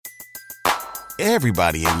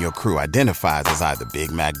Everybody in your crew identifies as either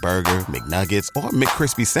Big Mac Burger, McNuggets, or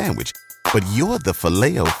McCrispy Sandwich. But you're the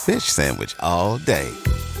Filet-O-Fish Sandwich all day.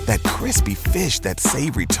 That crispy fish, that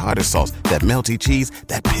savory tartar sauce, that melty cheese,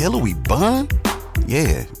 that pillowy bun.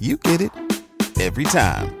 Yeah, you get it. Every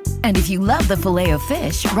time. And if you love the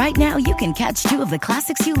Filet-O-Fish, right now you can catch two of the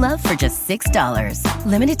classics you love for just $6.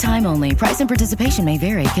 Limited time only. Price and participation may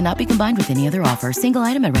vary. Cannot be combined with any other offer. Single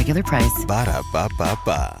item at regular price.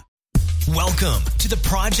 Ba-da-ba-ba-ba. Welcome to the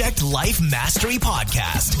Project Life Mastery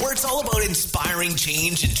Podcast, where it's all about inspiring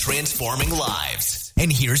change and transforming lives.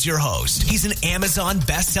 And here's your host. He's an Amazon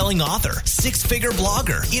best-selling author, six-figure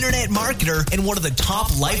blogger, internet marketer, and one of the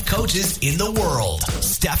top life coaches in the world,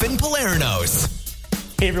 Stefan Palernos.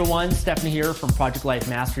 Hey everyone, Stefan here from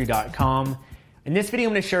ProjectLifeMastery.com. In this video,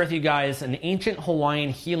 I'm going to share with you guys an ancient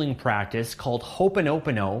Hawaiian healing practice called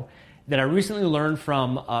Ho'oponopono that I recently learned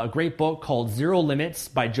from a great book called Zero Limits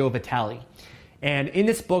by Joe Vitale. And in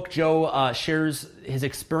this book, Joe shares his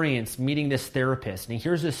experience meeting this therapist. And he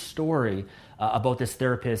hears this story about this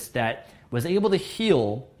therapist that was able to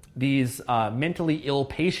heal these mentally ill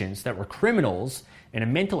patients that were criminals in a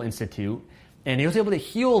mental institute. And he was able to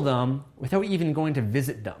heal them without even going to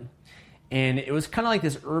visit them. And it was kind of like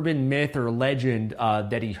this urban myth or legend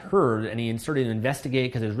that he heard, and he started to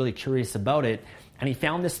investigate because he was really curious about it. And he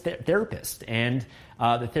found this therapist, and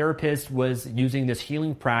the therapist was using this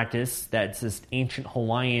healing practice that's this ancient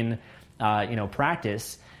Hawaiian,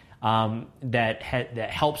 practice that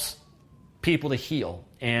helps people to heal.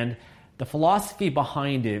 And the philosophy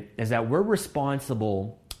behind it is that we're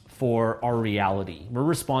responsible for our reality. We're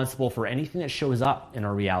responsible for anything that shows up in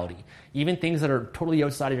our reality, even things that are totally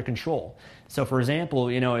outside of your control. So, for example,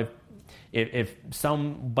 if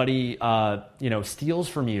somebody steals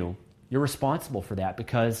from you, you're responsible for that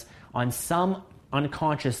because on some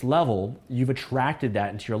unconscious level, you've attracted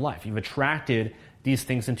that into your life. You've attracted these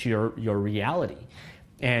things into your reality.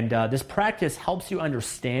 And this practice helps you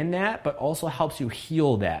understand that, but also helps you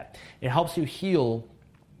heal that. It helps you heal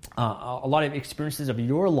a lot of experiences of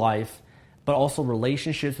your life, but also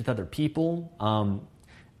relationships with other people,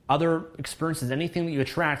 other experiences, anything that you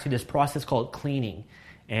attract through this process called cleaning.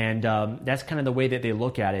 And that's kind of the way that they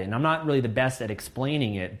look at it. And I'm not really the best at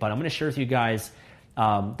explaining it, but I'm going to share with you guys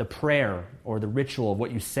the prayer or the ritual of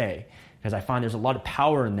what you say, because I find there's a lot of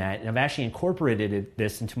power in that. And I've actually incorporated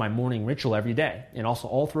this into my morning ritual every day and also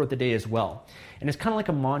all throughout the day as well. And it's kind of like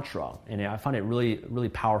a mantra, and I find it really, really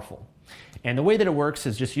powerful. And the way that it works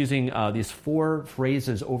is just using these 4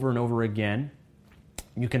 phrases over and over again.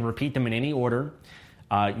 You can repeat them in any order.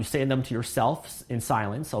 You say them to yourself in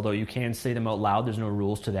silence, although you can say them out loud. There's no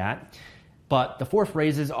rules to that. But the 4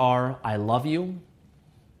 phrases are, I love you,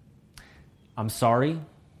 I'm sorry,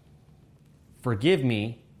 forgive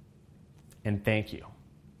me, and thank you.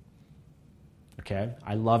 Okay?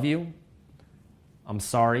 I love you, I'm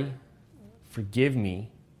sorry, forgive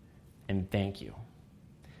me, and thank you.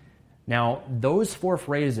 Now, those 4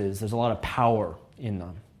 phrases, there's a lot of power in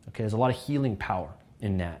them. Okay? There's a lot of healing power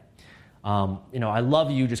in that. I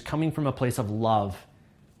love you, just coming from a place of love.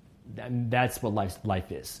 That's what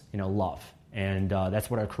life is, love. And that's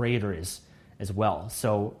what our Creator is as well.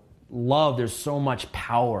 So love, there's so much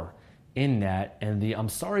power in that. And the I'm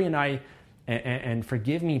sorry and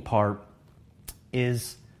forgive me part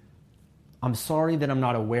is I'm sorry that I'm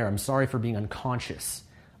not aware. I'm sorry for being unconscious.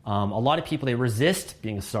 A lot of people, they resist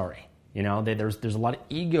being sorry. There's a lot of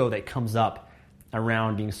ego that comes up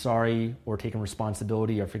around being sorry or taking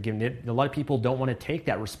responsibility or forgiving. A lot of people don't want to take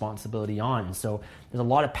that responsibility on. So there's a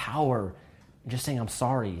lot of power in just saying, I'm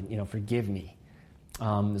sorry, forgive me.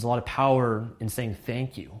 There's a lot of power in saying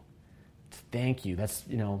thank you. Thank you. That's,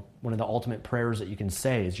 one of the ultimate prayers that you can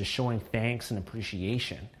say is just showing thanks and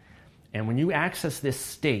appreciation. And when you access this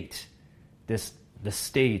state, the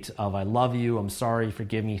state of I love you, I'm sorry,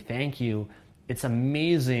 forgive me, thank you, it's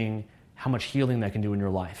amazing how much healing that can do in your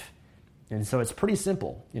life. And so it's pretty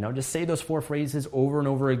simple. Just say those 4 phrases over and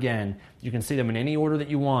over again. You can say them in any order that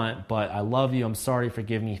you want, but I love you, I'm sorry,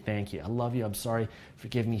 forgive me, thank you. I love you, I'm sorry,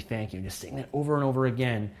 forgive me, thank you. Just saying that over and over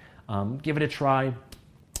again. Give it a try.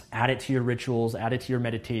 Add it to your rituals, add it to your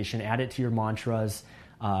meditation, add it to your mantras,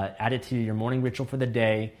 add it to your morning ritual for the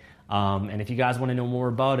day. And if you guys want to know more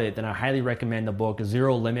about it, then I highly recommend the book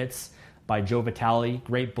Zero Limits by Joe Vitale.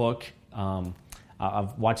 Great book.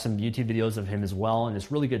 I've watched some YouTube videos of him as well, and it's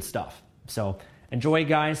really good stuff. So enjoy,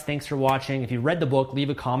 guys. Thanks for watching. If you read the book,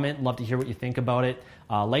 leave a comment. Love to hear what you think about it.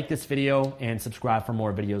 Like this video and subscribe for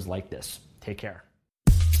more videos like this. Take care.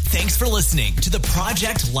 Thanks for listening to the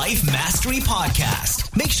Project Life Mastery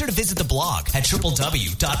Podcast. Make sure to visit the blog at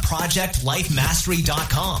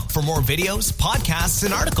www.projectlifemastery.com for more videos, podcasts,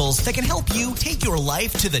 and articles that can help you take your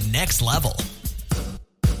life to the next level.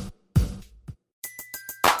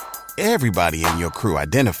 Everybody in your crew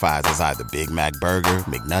identifies as either Big Mac Burger,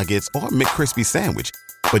 McNuggets, or McCrispy Sandwich.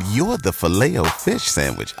 But you're the Filet-O-Fish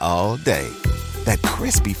Sandwich all day. That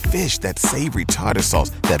crispy fish, that savory tartar sauce,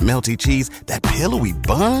 that melty cheese, that pillowy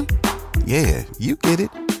bun. Yeah, you get it.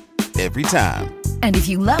 Every time. And if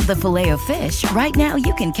you love the Filet-O-Fish, right now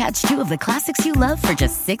you can catch two of the classics you love for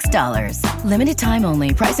just $6. Limited time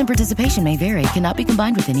only. Price and participation may vary. Cannot be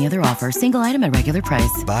combined with any other offer. Single item at regular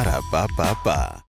price. Ba-da-ba-ba-ba.